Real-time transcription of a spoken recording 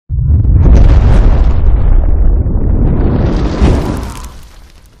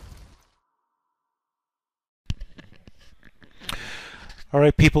All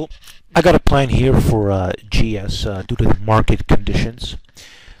right, people, I got a plan here for GS due to the market conditions.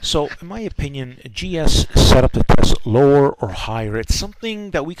 So, in my opinion, GS set up to test lower or higher. It's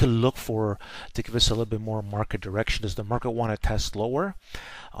something that we could look for to give us a little bit more market direction. Does the market want to test lower?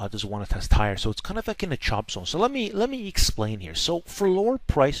 Does it want to test higher? So it's kind of like in a chop zone. So let me explain here. So for lower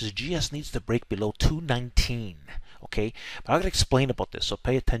prices, GS needs to break below 219. Okay, but I gotta explain about this. So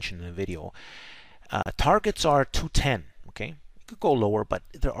pay attention in the video. Targets are 210. Okay, it could go lower, but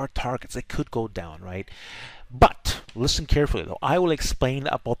there are targets. It could go down, right? But listen carefully, though. I will explain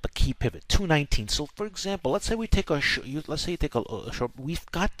about the key pivot 219. So, for example, let's say we take let's say you take a short. We've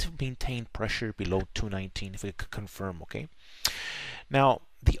got to maintain pressure below 219 if we could confirm. Okay. Now,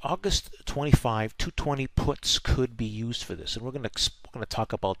 the August 25 220 puts could be used for this, and we're going to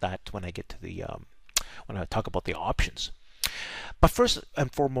talk about that when I get to the when I talk about the options. But first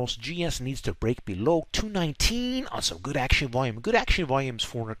and foremost, GS needs to break below 219 on some good action volume. Good action volume is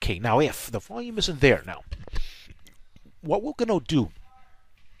 400K. Now, if the volume isn't there now, what we're going to do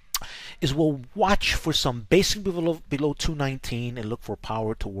is we'll watch for some basic below 219 and look for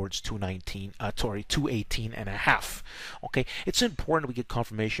power towards 218 and a half. Okay, it's important we get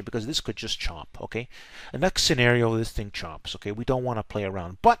confirmation because this could just chop. Okay, the next scenario, this thing chops. Okay, we don't want to play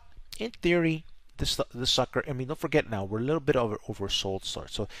around, but in theory, this sucker, I mean, don't forget now, we're a little bit oversold start.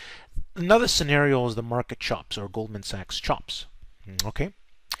 So another scenario is the market chops or Goldman Sachs chops. Okay,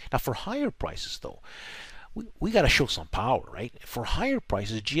 now for higher prices though, we got to show some power, right? For higher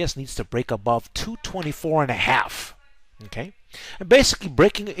prices, GS needs to break above 224 and a half. Okay, and basically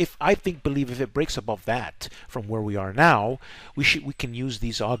breaking, if it breaks above that from where we are now, we can use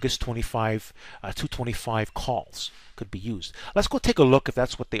these August 25 225 calls could be used. Let's go take a look if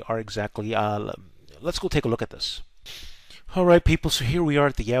that's what they are exactly. Let's go take a look at this. All right, people, so here we are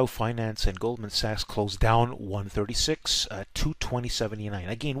at the Yahoo Finance, and Goldman Sachs closed down 136 220.79.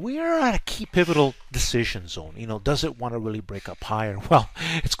 Again, we are at a key pivotal decision zone. You know, does it want to really break up higher? Well,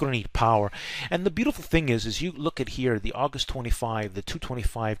 it's going to need power. And the beautiful thing is you look at here, the August 25, the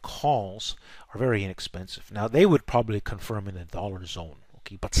 225 calls are very inexpensive. Now, they would probably confirm in the dollar zone,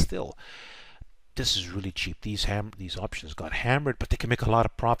 okay, but still, this is really cheap. These options got hammered, but they can make a lot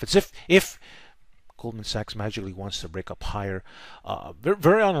of profits if Goldman Sachs magically wants to break up higher. Very,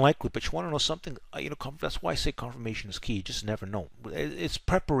 very unlikely, but you want to know something? That's why I say confirmation is key. You just never know. It's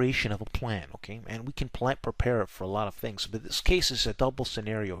preparation of a plan, okay? And we can prepare for a lot of things. But this case is a double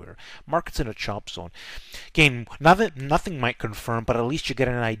scenario here. Market's in a chop zone. Again, nothing might confirm, but at least you get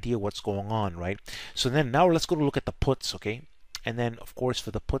an idea what's going on, right? So then now let's go to look at the puts, okay? And then, of course,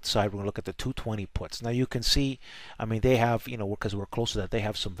 for the put side, we're going to look at the 220 puts. Now, you can see, I mean, they have, because we're close to that, they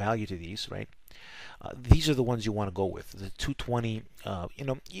have some value to these, right? These are the ones you want to go with. The 220,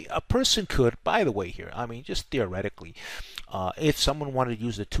 a person could, by the way here, I mean, just theoretically, if someone wanted to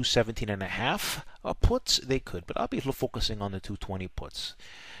use the 217 and a half puts, they could. But I'll be focusing on the 220 puts.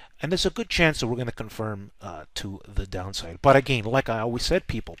 And there's a good chance that we're going to confirm to the downside. But again, like I always said,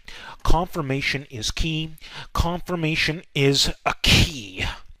 people, confirmation is key. Confirmation is a key.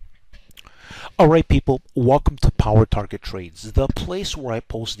 Alright, people, welcome to Power Target Trades, the place where I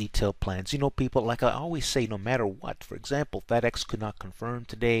post detailed plans. You know, people, like I always say, no matter what, for example, FedEx could not confirm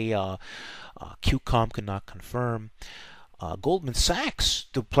today, QCOM could not confirm. Goldman Sachs,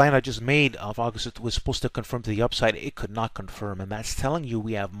 the plan I just made of August was supposed to confirm to the upside. It could not confirm, and that's telling you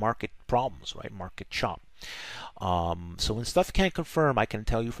we have market problems, right? Market chop. So when stuff can't confirm, I can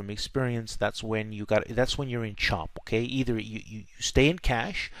tell you from experience, that's when you're in chop. Okay, either you stay in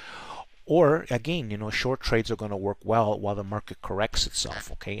cash, or again, short trades are going to work well while the market corrects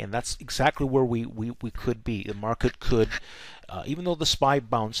itself. Okay, and that's exactly where we could be. The market could, even though the SPY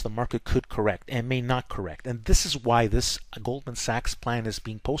bounced, the market could correct and may not correct. And this is why this Goldman Sachs plan is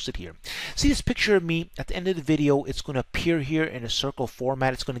being posted here. See this picture of me at the end of the video? It's going to appear here in a circle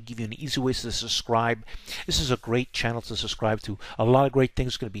format. It's going to give you an easy way to subscribe. This is a great channel to subscribe to. A lot of great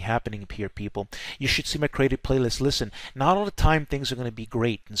things are going to be happening here, people. You should see my creative playlist. Listen, not all the time things are going to be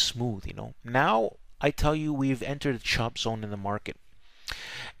great and smooth. Now I tell you, we've entered a chop zone in the market.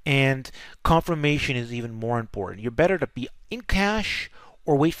 And confirmation is even more important. You're better to be in cash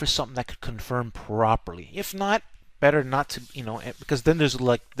or wait for something that could confirm properly. If not, better not to, because then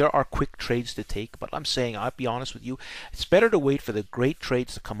there are quick trades to take. But I'm saying, I'll be honest with you, it's better to wait for the great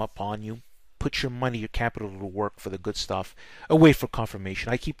trades to come up on you put your money, your capital to work for the good stuff. Wait for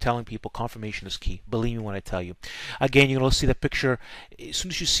confirmation. I keep telling people confirmation is key. Believe me when I tell you. Again, you're going to see the picture. As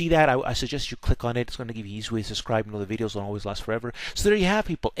soon as you see that, I suggest you click on it. It's going to give you an easy way to subscribe. The videos don't always last forever. So there you have,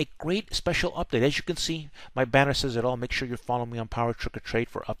 people. A great special update. As you can see, my banner says it all. Make sure you're following me on Power Trick or Trade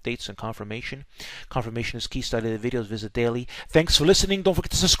for updates and confirmation. Confirmation is key. Study the videos. Visit daily. Thanks for listening. Don't forget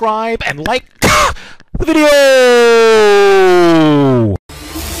to subscribe and like the video.